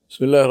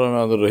بسم الله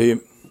الرحمن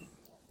الرحيم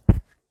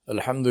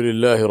الحمد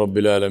لله رب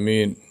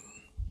العالمين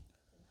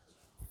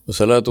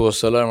والصلاة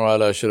والسلام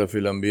على أشرف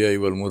الأنبياء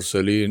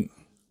والمرسلين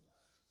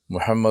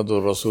محمد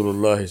رسول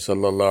الله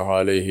صلى الله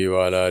عليه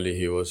وعلى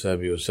آله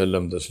وصحبه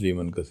وسلم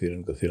تسليما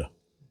كثيرا كثيرا.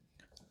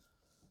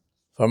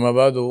 فما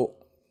بعد,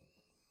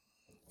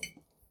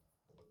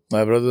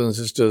 my brothers and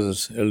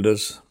sisters,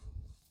 elders,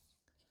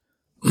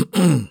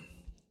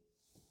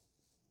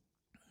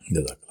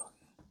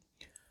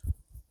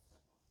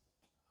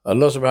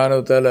 Allah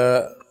subhanahu wa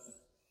ta'ala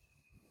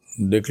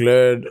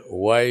declared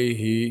why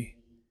He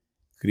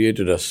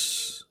created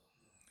us.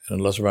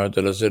 And Allah subhanahu wa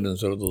ta'ala said in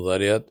Surah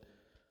Al-Dhariyat,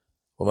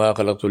 وَمَا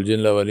خَلَقْتُ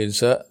الْجِنَّ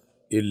وَالْإِنسَ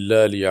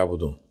إِلَّا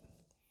لِيَعْبُدُونَ.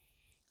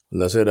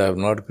 Allah said, I have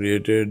not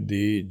created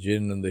the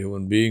jinn and the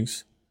human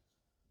beings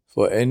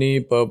for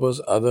any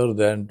purpose other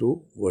than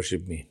to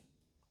worship me.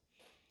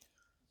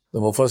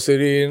 The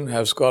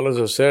Mufassirin scholars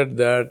have said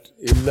that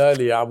إِلَّا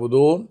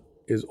لِيَعْبُدُونَ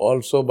is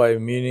also by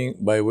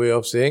way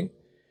of saying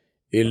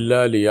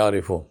إِلَّا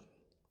لِيَعْرِفُونَ.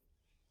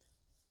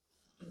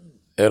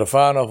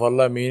 Irfan of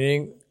Allah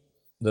meaning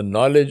the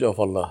knowledge of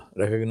Allah,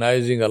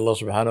 recognizing Allah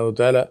subhanahu wa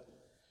ta'ala,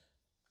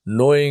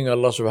 knowing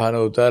Allah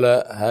subhanahu wa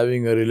ta'ala,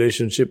 having a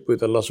relationship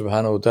with Allah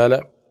subhanahu wa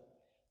ta'ala,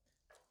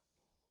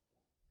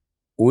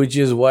 which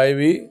is why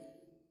we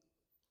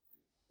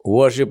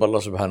worship Allah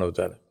subhanahu wa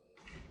ta'ala.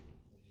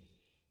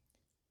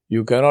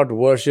 You cannot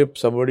worship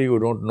somebody you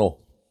don't know.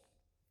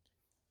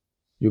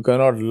 You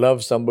cannot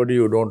love somebody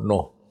you don't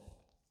know.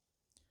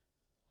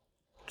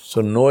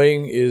 So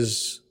knowing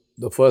is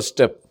the first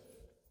step.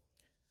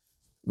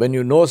 When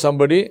you know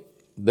somebody,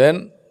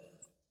 then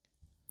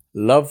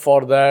love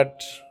for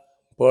that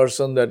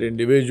person, that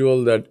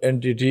individual, that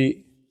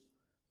entity,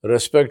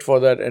 respect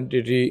for that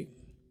entity,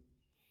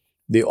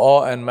 the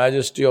awe and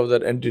majesty of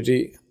that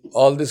entity,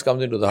 all this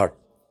comes into the heart.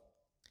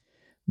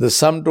 The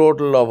sum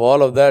total of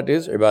all of that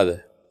is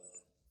ibadah,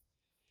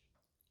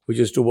 which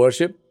is to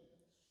worship.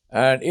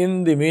 And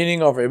in the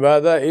meaning of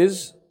ibadah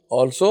is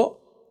also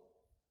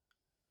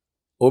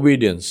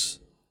obedience.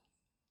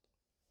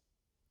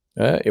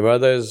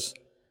 Ibadah is,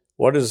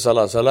 what is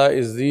salah? Salah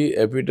is the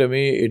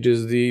epitome, it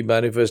is the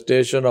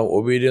manifestation of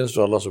obedience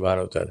to Allah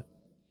subhanahu wa ta'ala.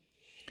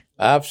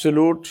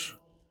 Absolute,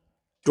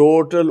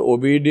 total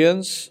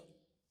obedience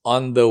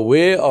on the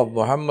way of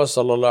Muhammad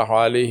sallallahu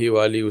alayhi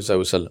wa alihi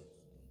wa sallam.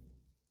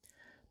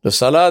 The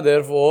salah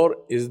therefore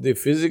is the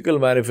physical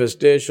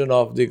manifestation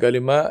of the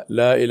kalima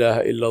La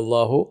ilaha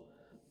illallah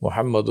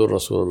Muhammadur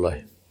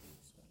Rasulullah.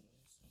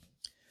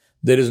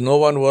 There is no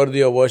one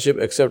worthy of worship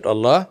except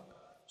Allah,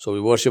 so we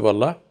worship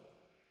Allah.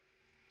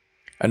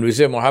 And we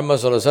say Muhammad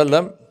sallallahu alaihi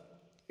wasallam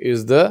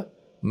is the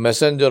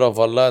messenger of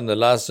Allah and the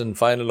last and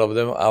final of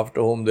them,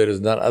 after whom there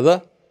is none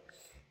other.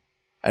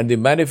 And the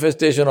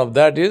manifestation of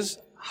that is,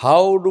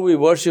 how do we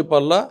worship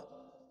Allah?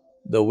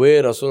 The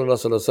way Rasulullah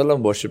sallallahu alaihi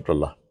wasallam worshipped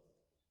Allah.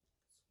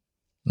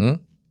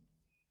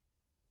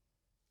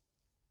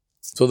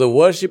 So the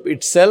worship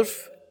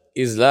itself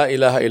is La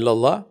ilaha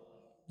illallah,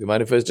 the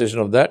manifestation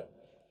of that.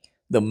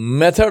 The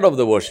method of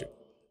the worship,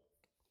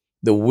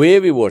 the way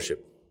we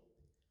worship,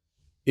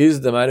 is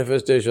the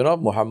manifestation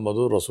of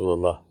Muhammadur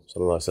Rasulullah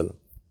sallallahu alaihi wasallam.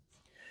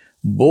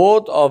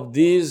 Both of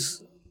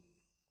these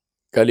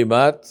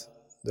kalimat,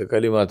 the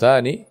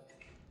kalimatani,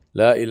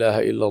 La ilaha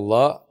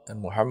illallah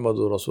and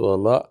Muhammadur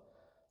Rasulullah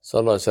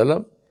sallallahu alaihi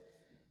wasallam,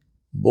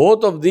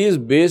 both of these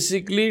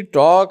basically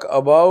talk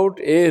about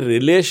a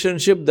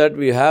relationship that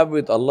we have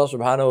with Allah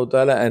subhanahu wa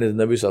ta'ala and His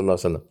Nabi sallallahu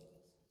alaihi wasallam.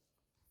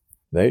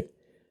 Right?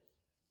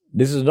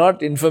 This is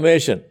not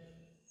information.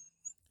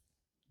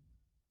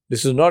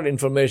 This is not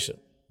information.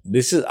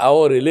 This is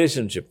our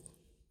relationship.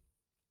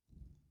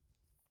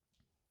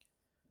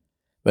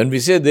 When we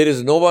say there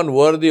is no one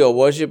worthy of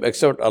worship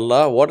except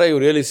Allah, what are you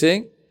really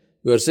saying?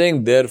 You are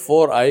saying,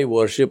 therefore I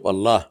worship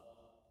Allah.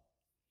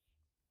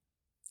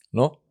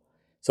 No?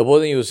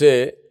 Supposing you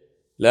say,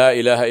 La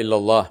ilaha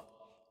illallah,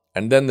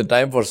 and then the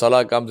time for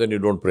salah comes and you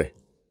don't pray.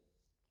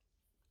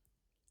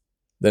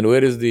 Then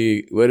where is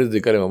the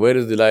kalima? Where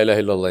is the La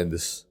ilaha illallah in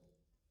this?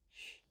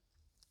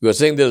 You are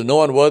saying there is no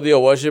one worthy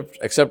of worship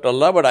except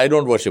Allah, but I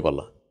don't worship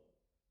Allah.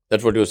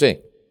 That's what you are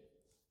saying.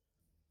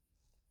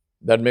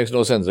 That makes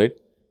no sense, right?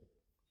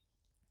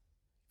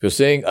 If you are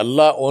saying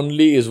Allah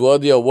only is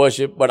worthy of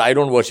worship, but I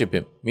don't worship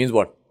Him, means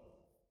what?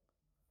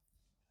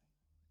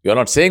 You are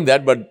not saying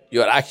that, but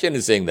your action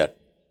is saying that.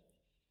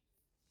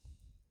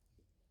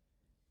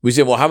 We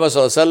say Muhammad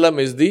sallallahu alaihi wasallam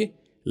is the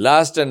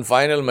last and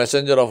final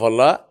messenger of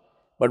Allah,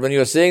 but when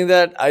you are saying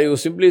that, are you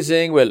simply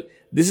saying, well,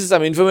 this is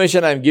some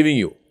information I am giving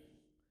you.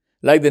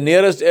 Like the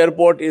nearest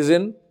airport is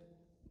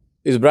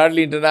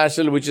Bradley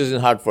International, which is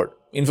in Hartford.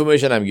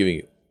 Information I am giving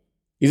you.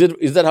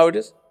 Is that how it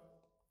is?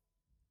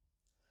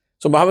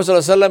 So Muhammad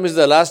sallallahu alaihi wasallam is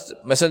the last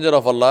messenger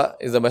of Allah,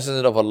 is the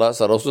messenger of Allah,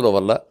 so Rasul of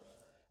Allah.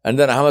 And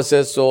then Ahmad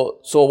says, so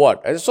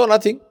what? I said, so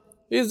nothing.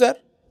 Is there?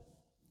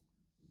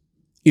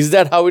 Is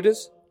that how it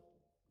is?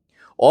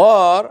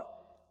 Or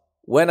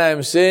when I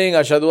am saying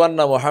Ashhadu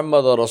anna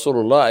Muhammad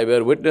Rasulullah, I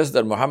bear witness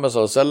that Muhammad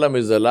sallallahu alaihi wasallam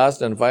is the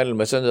last and final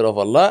messenger of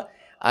Allah,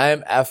 I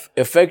am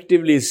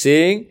effectively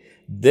saying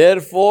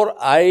Therefore,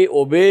 I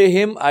obey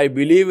him, I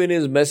believe in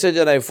his message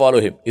and I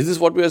follow him. Is this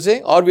what we are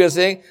saying? Or we are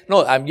saying,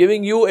 no, I'm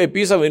giving you a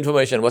piece of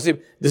information.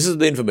 Wasif, this is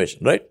the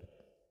information, right?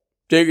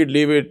 Take it,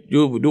 leave it,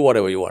 you do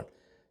whatever you want.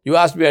 You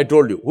asked me, I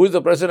told you. Who is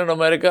the President of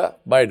America?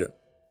 Biden.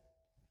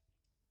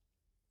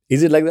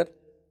 Is it like that?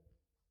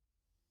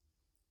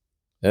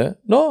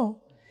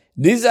 No.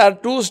 These are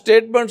two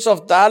statements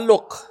of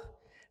ta'alluq.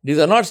 These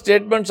are not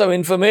statements of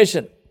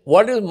information.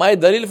 What is my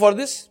dalil for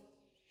this?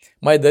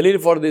 My dalil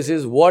for this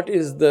is, what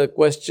is the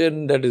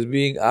question that is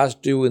being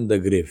asked to you in the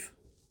grave?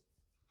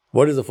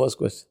 What is the first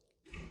question?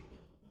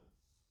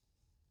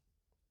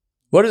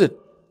 What is it?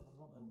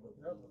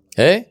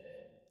 Hey?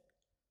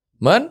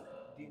 Man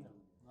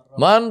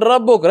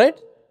Rabbuk, right?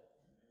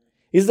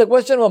 Is the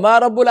question, Ma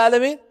Rabbul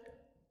Alameen?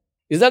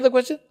 Is that the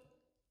question?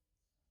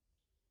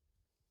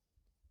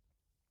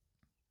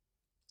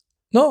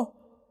 No.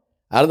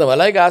 Are the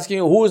Malaika asking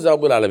you, who is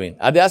Rabbul Alameen?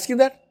 Are they asking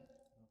that?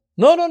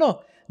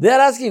 No. They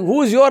are asking,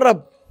 who is your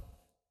Rabb?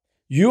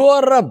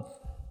 Your Rabb.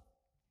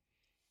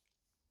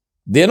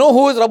 They know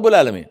who is Rabbul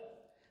Alameen.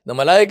 The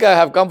Malaika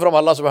have come from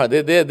Allah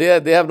subhanahu wa ta'ala.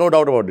 They have no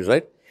doubt about this,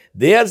 right?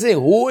 They are saying,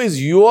 who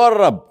is your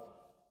Rabb?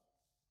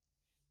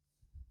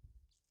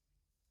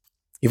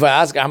 If I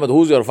ask Ahmed,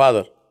 who is your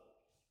father?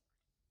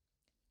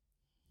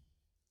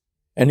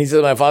 And he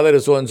says, my father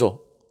is so and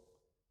so.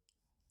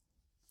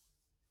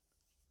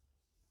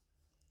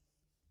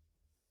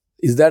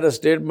 Is that a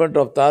statement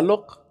of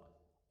ta'alluq?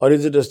 Or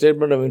is it a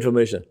statement of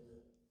information?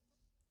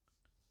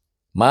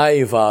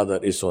 My father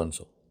is so and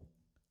so.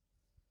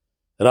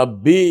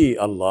 Rabbi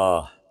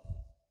Allah.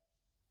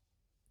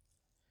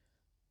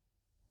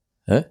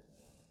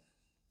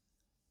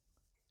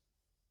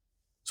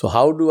 So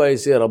how do I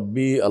say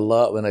Rabbi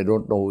Allah when I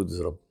don't know who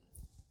is Rabb?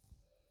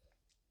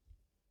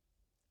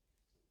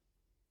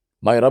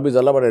 My Rabb is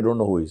Allah, but I don't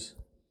know who is.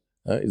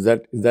 Is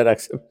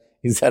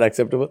that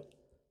acceptable?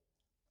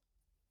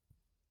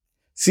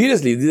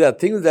 Seriously, these are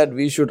things that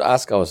we should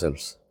ask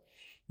ourselves.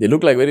 They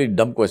look like very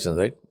dumb questions,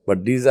 right?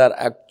 But these are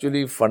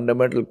actually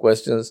fundamental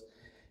questions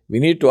we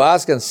need to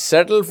ask and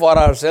settle for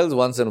ourselves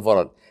once and for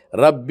all.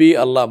 Rabbi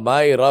Allah,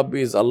 my Rabb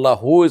is Allah.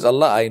 Who is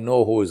Allah? I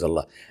know who is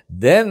Allah.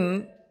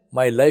 Then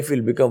my life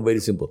will become very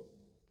simple.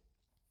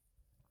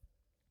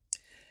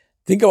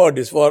 Think about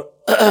this. We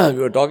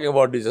were talking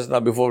about this just now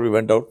before we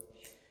went out.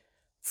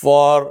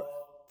 For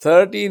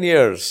 13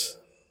 years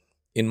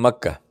in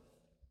Makkah,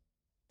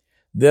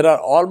 there are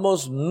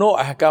almost no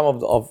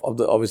ahkam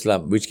of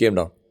Islam which came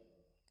down.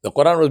 The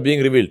Quran was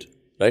being revealed,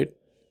 right?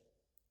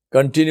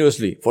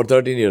 Continuously for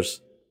 13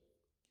 years.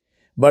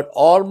 But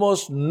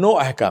almost no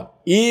ahkam.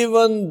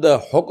 Even the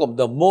hukam,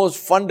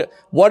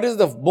 what is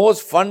the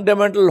most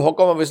fundamental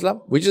hukam of Islam?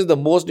 Which is the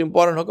most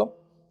important hukam?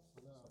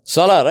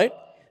 Salah, right?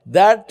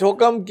 That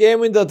hukam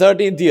came in the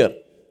 13th year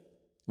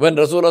when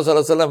Rasulullah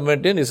sallallahu alaihi wasallam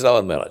went in Isra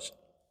wal Miraj.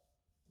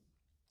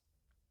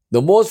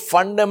 The most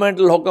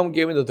fundamental hukam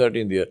came in the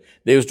 13th year.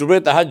 They used to pray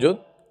tahajjud.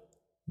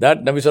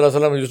 That Nabi sallallahu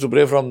alaihi wasallam used to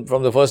pray from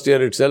the first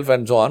year itself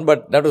and so on.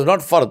 But that was not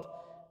fard.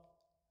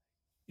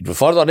 It was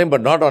fard on him,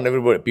 but not on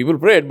everybody. People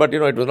prayed, but it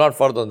was not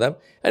fard on them.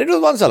 And it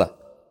was one salah.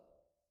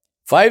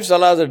 5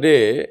 salahs a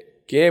day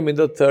came in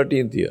the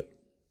 13th year.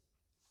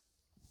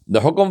 The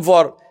hukum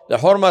for the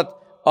hurmat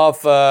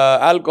of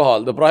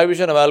alcohol, the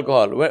prohibition of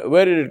alcohol,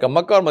 where did it come?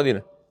 Makkah or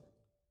Medina?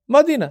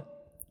 Medina.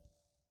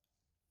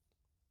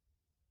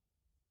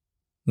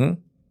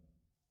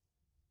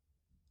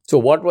 So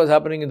what was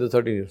happening in the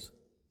 13 years?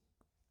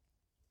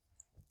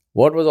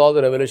 What was all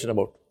the revelation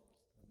about?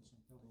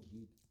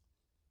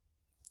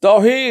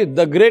 Tawheed,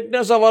 the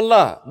greatness of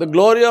Allah, the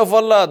glory of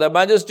Allah, the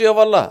majesty of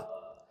Allah.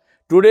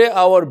 Today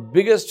our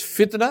biggest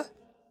fitna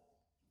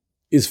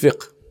is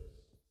fiqh.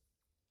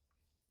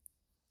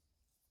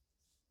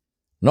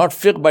 Not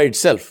fiqh by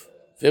itself.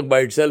 Fiqh by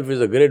itself is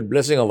a great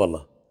blessing of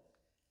Allah.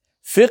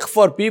 Fiqh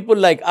for people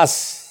like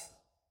us,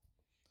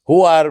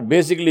 who are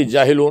basically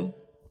jahilun,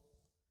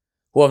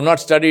 who have not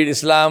studied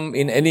Islam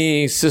in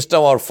any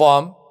system or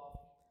form.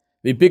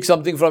 We pick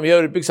something from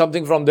here, we pick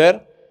something from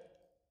there.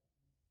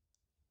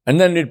 And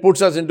then it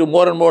puts us into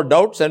more and more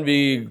doubts, and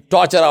we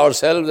torture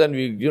ourselves, and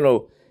we,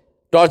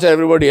 torture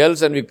everybody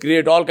else, and we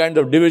create all kinds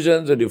of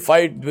divisions, and we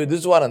fight with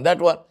this one and that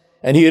one.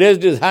 And he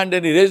raised his hand,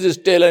 and he raised his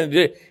tail, and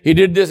he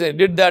did this, and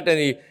he did that,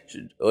 and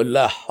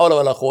La hawla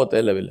wa la quwwata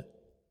illa billah.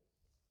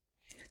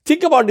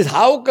 Think about this.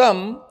 How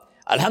come,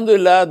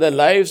 alhamdulillah, the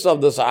lives of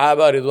the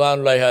Sahaba,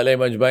 Ridwanullahi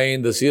alayhim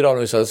ajmain, the Seerah of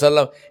Nabi sallallahu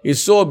alaihi wasallam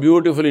is so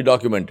beautifully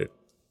documented.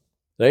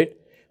 Right?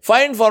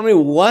 Find for me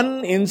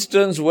one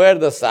instance where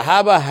the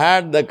Sahaba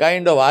had the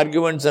kind of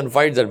arguments and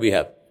fights that we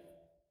have.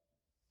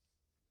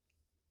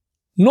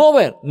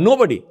 Nowhere.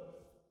 Nobody.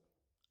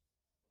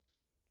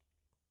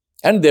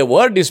 And there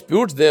were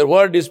disputes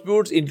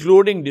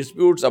including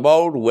disputes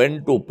about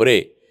when to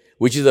pray,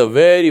 which is a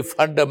very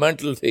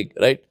fundamental thing,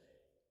 right?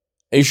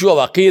 Issue of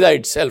Aqidah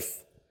itself.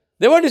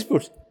 There were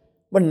disputes,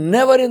 but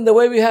never in the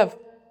way we have.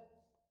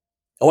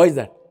 Why is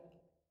that?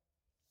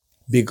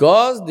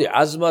 Because the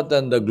azmat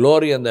and the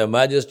glory and the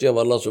majesty of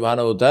Allah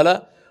subhanahu wa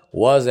ta'ala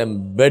was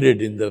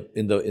embedded in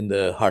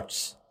the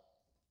hearts.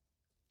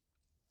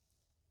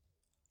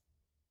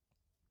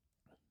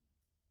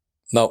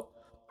 Now,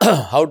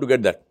 how to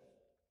get that?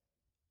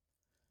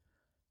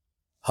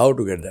 How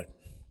to get that?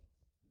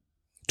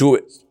 Two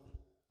ways.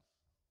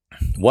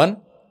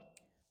 One,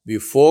 we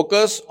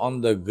focus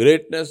on the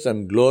greatness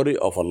and glory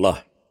of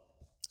Allah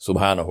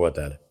subhanahu wa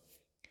ta'ala.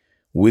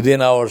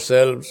 Within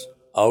ourselves,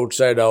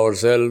 outside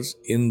ourselves,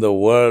 in the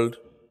world,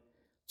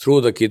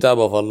 through the kitab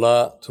of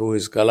Allah, through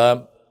His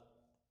kalam,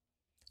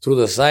 through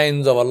the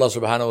signs of Allah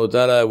subhanahu wa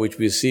ta'ala, which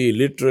we see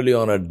literally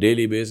on a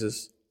daily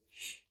basis.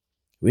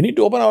 We need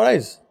to open our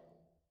eyes.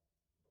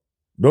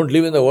 Don't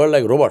live in the world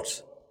like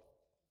robots.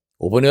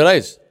 Open your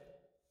eyes.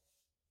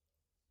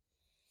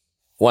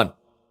 One.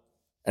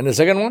 And the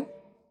second one,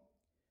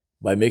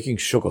 by making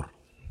shukr.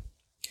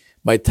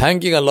 By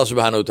thanking Allah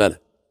subhanahu wa ta'ala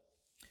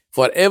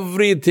for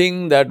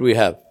everything that we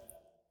have.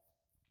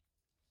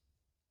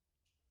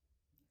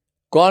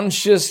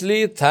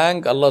 Consciously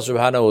thank Allah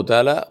subhanahu wa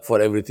ta'ala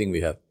for everything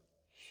we have.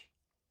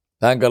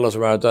 Thank Allah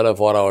subhanahu wa ta'ala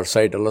for our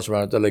sight. Allah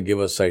subhanahu wa ta'ala gave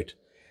us sight.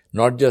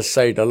 Not just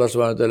sight, Allah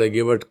subhanahu wa ta'ala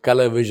gave us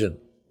color vision.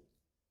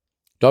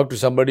 Talk to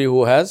somebody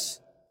who does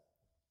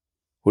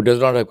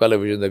not have color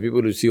vision. The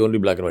people who see only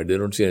black and white, they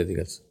don't see anything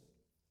else.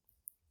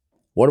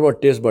 What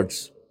about taste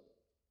buds?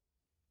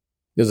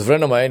 There's a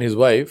friend of mine, his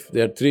wife,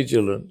 they had 3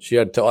 children. She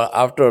had,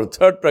 after her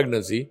 3rd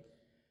pregnancy,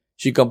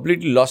 she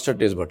completely lost her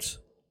taste buds.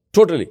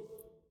 Totally.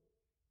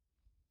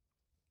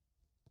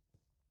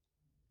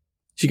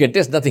 She can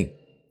taste nothing.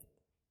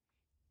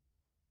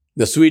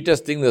 The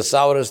sweetest thing, the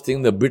sourest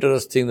thing, the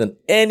bitterest thing,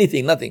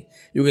 anything, nothing.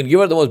 You can give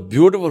her the most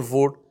beautiful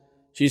food.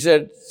 She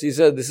said,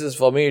 this is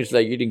for me, it's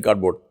like eating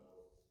cardboard.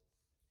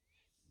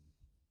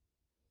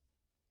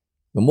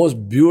 The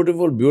most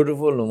beautiful,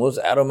 the most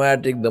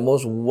aromatic, the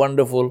most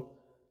wonderful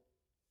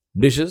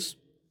dishes.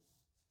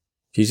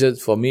 She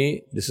says, for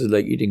me, this is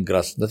like eating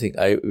grass, nothing.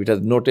 It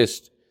has no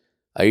taste.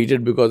 I eat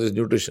it because it's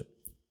nutrition.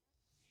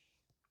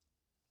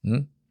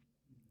 Do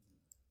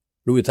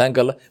we thank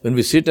Allah? When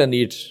we sit and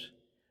eat,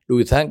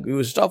 we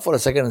stop for a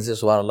second and say,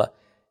 Subhanallah,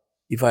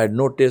 if I had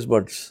no taste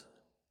buds.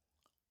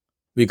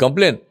 We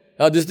complain,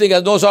 this thing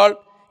has no salt,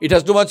 it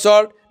has too much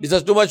salt, this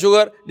has too much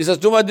sugar, this has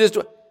too much this.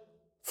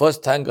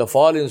 First thank Allah,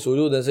 fall in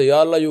sujood and say, Ya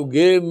Allah, you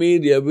gave me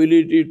the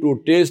ability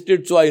to taste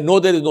it, so I know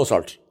there is no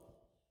salt.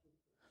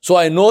 So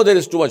I know there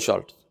is too much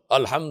salt.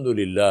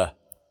 Alhamdulillah.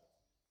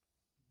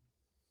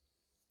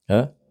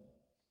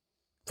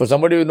 For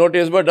somebody with no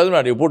taste bud, doesn't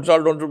matter. You put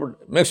salt, don't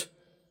put, mix.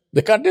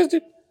 They can't taste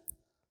it.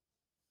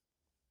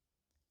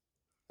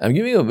 I'm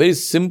giving you a very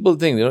simple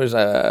thing.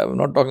 I'm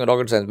not talking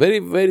rocket science. Very,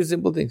 very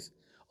simple things.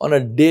 On a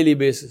daily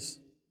basis.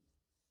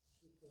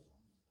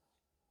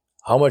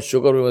 How much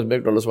sugar we must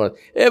make to Allah subhanahu wa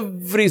ta'ala.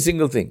 Every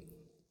single thing.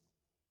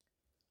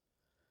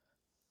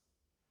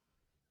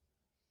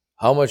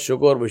 How much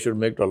sugar we should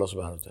make to Allah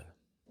subhanahu wa ta'ala.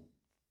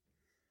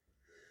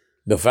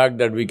 The fact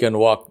that we can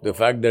walk, the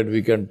fact that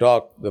we can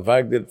talk, the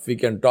fact that we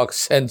can talk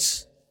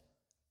sense.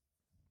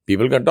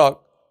 People can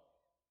talk.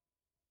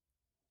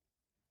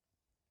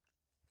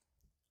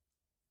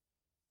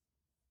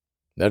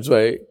 That's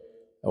why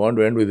I want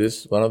to end with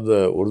this. One of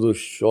the Urdu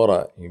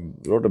Shora, he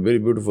wrote a very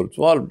beautiful,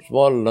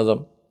 small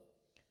nazam.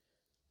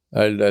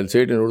 I'll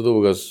say it in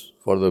Urdu because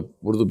for the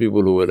Urdu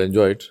people who will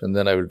enjoy it, and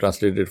then I will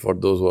translate it for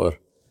those who are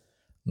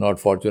not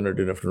fortunate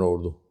enough to know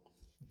Urdu.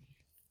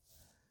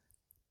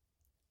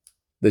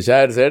 The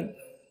Shair said,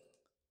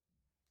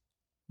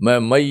 मैं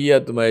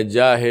मैयत, मैं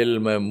जाहिल,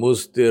 मैं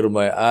मुस्तिर,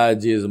 मैं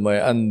आजिज, मैं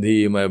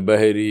अंधी, मैं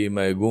बहरी,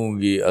 मैं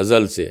गूंगी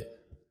अजल से.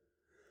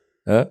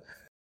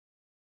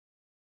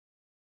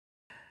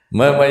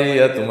 मैं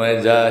मैयत,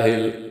 मैं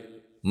जाहिल,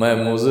 मैं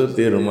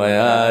मुस्तिर, मैं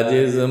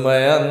आजिज,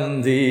 मैं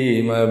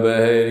अंधी, मैं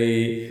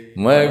बहरी,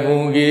 मैं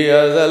गूंगी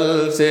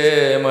अजल से,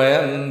 मैं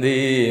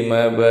अंधी,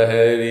 मैं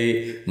बहरी,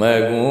 मैं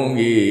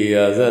गूंगी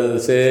अजल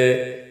से,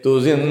 तू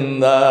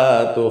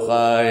जिंदा तू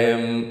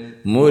कायम,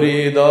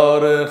 मुरीद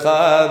और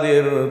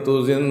कादिर,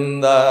 तू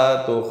जिंदा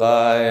तू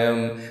कायम,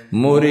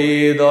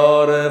 मुरीद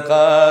और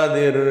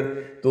कादिर,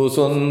 तू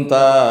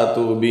सुनता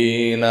तू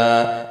बीना,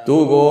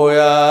 तू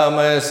गोया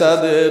मैं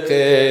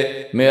सदके,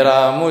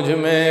 मेरा मुझ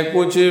में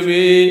कुछ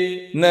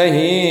भी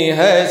नहीं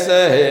है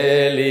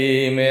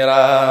सहेली,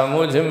 मेरा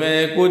मुझ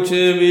में कुछ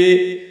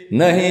भी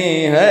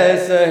नहीं है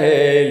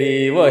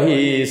सहेली,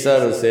 वही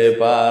सर से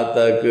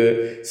पातक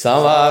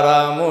संवारा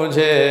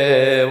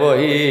मुझे,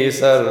 वही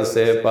सर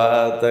से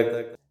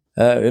पातक.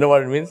 You know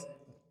what it means?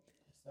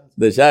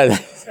 The Shair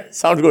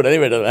sounds good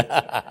anyway.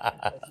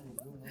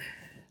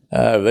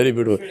 Very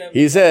beautiful.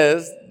 He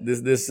says,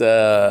 this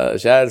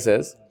Shair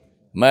says,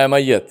 my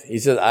mayyat, he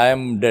says, I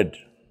am dead.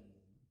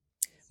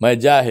 My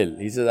jahil,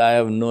 he says, I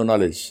have no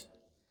knowledge.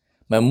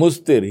 My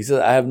mustir, he says,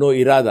 I have no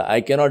irada,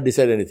 I cannot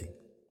decide anything.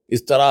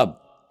 Istarab.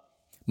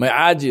 My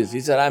ajiz, he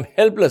said, I am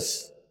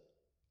helpless.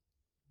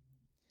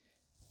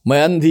 My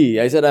andhi,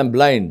 I said, I am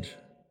blind.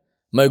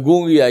 My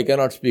gungi, I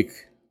cannot speak.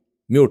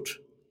 Mute.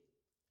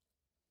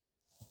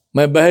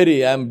 My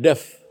bahari, I am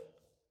deaf.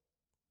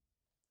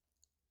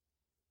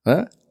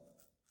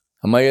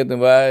 Hamayat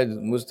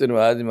mustir,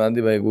 my ajiz, my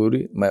andhi, my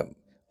guri, my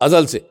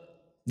azal se.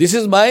 This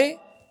is my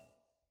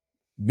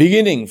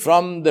beginning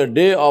from the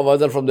day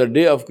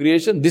of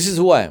creation, this is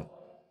who I am.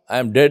 I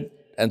am dead,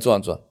 and so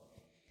on, so on.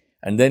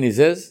 And then he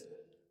says,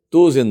 Tu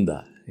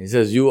zinda. He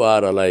says, you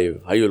are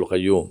alive, Hayyul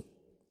Qayyum.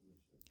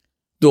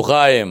 Tu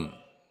qaim,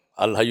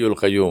 Al Hayyul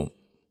Qayyum.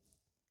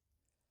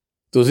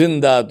 Tu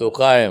zinda, tu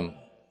qaim.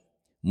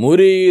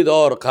 Murid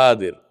or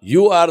Qadir.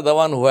 You are the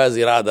one who has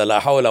irada. La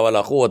hawla wa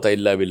la quwwata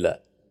illa billah.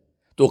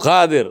 Tu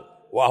Qadir.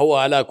 Wa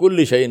huwa ala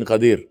kulli shayin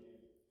qadir.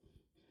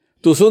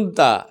 Tu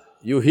sunta.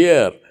 You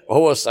hear. Wa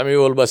huwa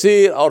samiul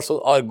basir. Or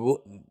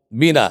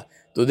bina.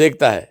 Tu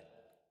dekhta hai.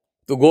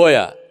 Tu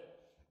goya.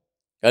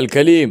 Al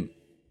Kalim.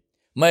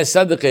 My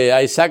sadaqe.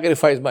 I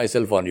sacrifice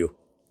myself on you.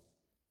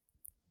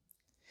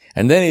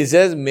 And then he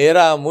says,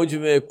 Mera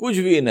mujh mein kuch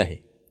bhi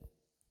nahi.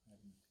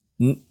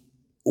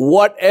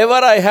 Whatever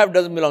I have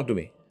doesn't belong to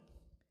me.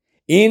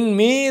 In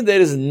me, there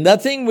is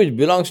nothing which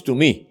belongs to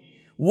me.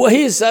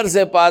 Wahi sar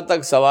se paa tak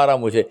sawara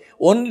mujhe.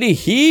 Only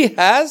he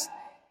has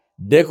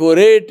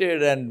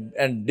decorated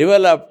and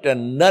developed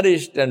and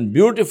nourished and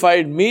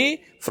beautified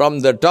me from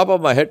the top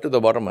of my head to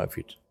the bottom of my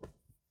feet.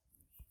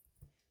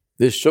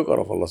 This shukr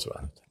of Allah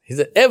subhanahu wa ta'ala. He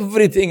said,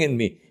 everything in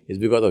me is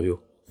because of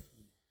you.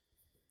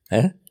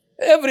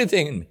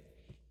 Everything in me.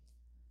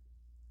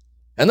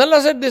 And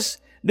Allah said this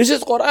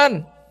is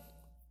Quran.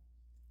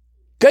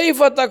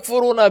 كيف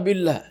تكفرون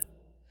بالله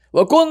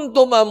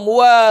وكنتم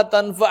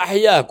أمواتا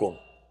فأحياكم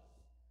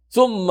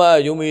ثم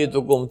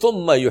يميتكم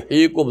ثم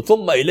يحييكم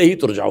ثم إليه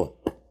ترجعون.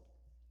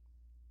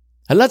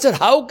 Allah said,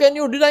 how can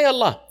you deny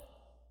Allah?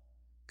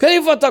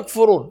 كيف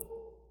تكفرون?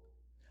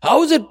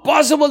 How is it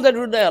possible that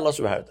you deny Allah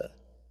subhanahu wa ta'ala?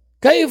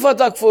 كيف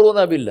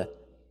تكفرون بالله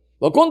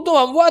وكنتم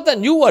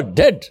أمواتا, you were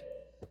dead.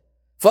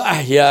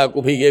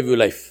 فأحياكم, he gave you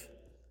life.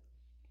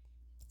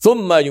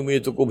 ثم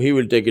يميتكم, he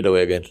will take it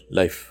away again,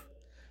 life.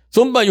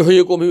 ثم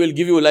يحييكم, he will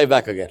give you life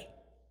back again.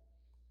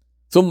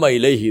 ثم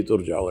إليه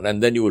ترجعون,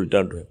 and then you will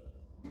turn to him.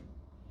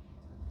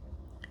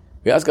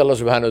 We ask Allah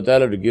subhanahu wa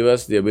ta'ala to give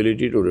us the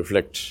ability to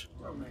reflect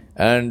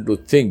and to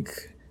think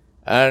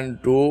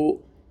and to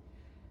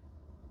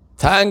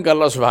thank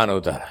Allah subhanahu wa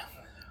ta'ala,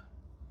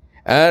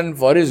 and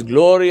for His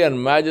glory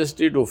and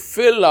majesty to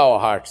fill our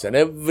hearts and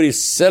every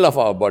cell of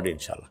our body,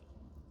 inshallah.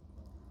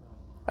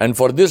 And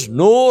for this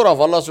noor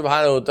of Allah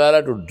subhanahu wa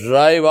ta'ala to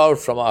drive out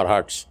from our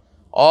hearts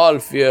all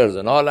fears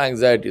and all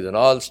anxieties and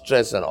all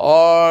stress and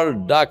all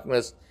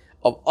darkness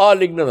of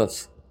all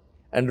ignorance,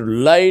 and to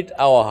light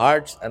our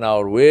hearts and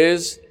our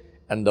ways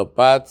and the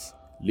path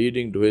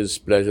leading to His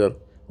pleasure.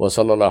 Wa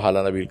sallallahu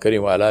ala nabiyil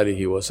kareem wa ala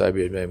alihi wa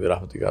sahbihi ajma'in bi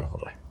rahmatika ya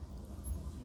arhamar rahimin.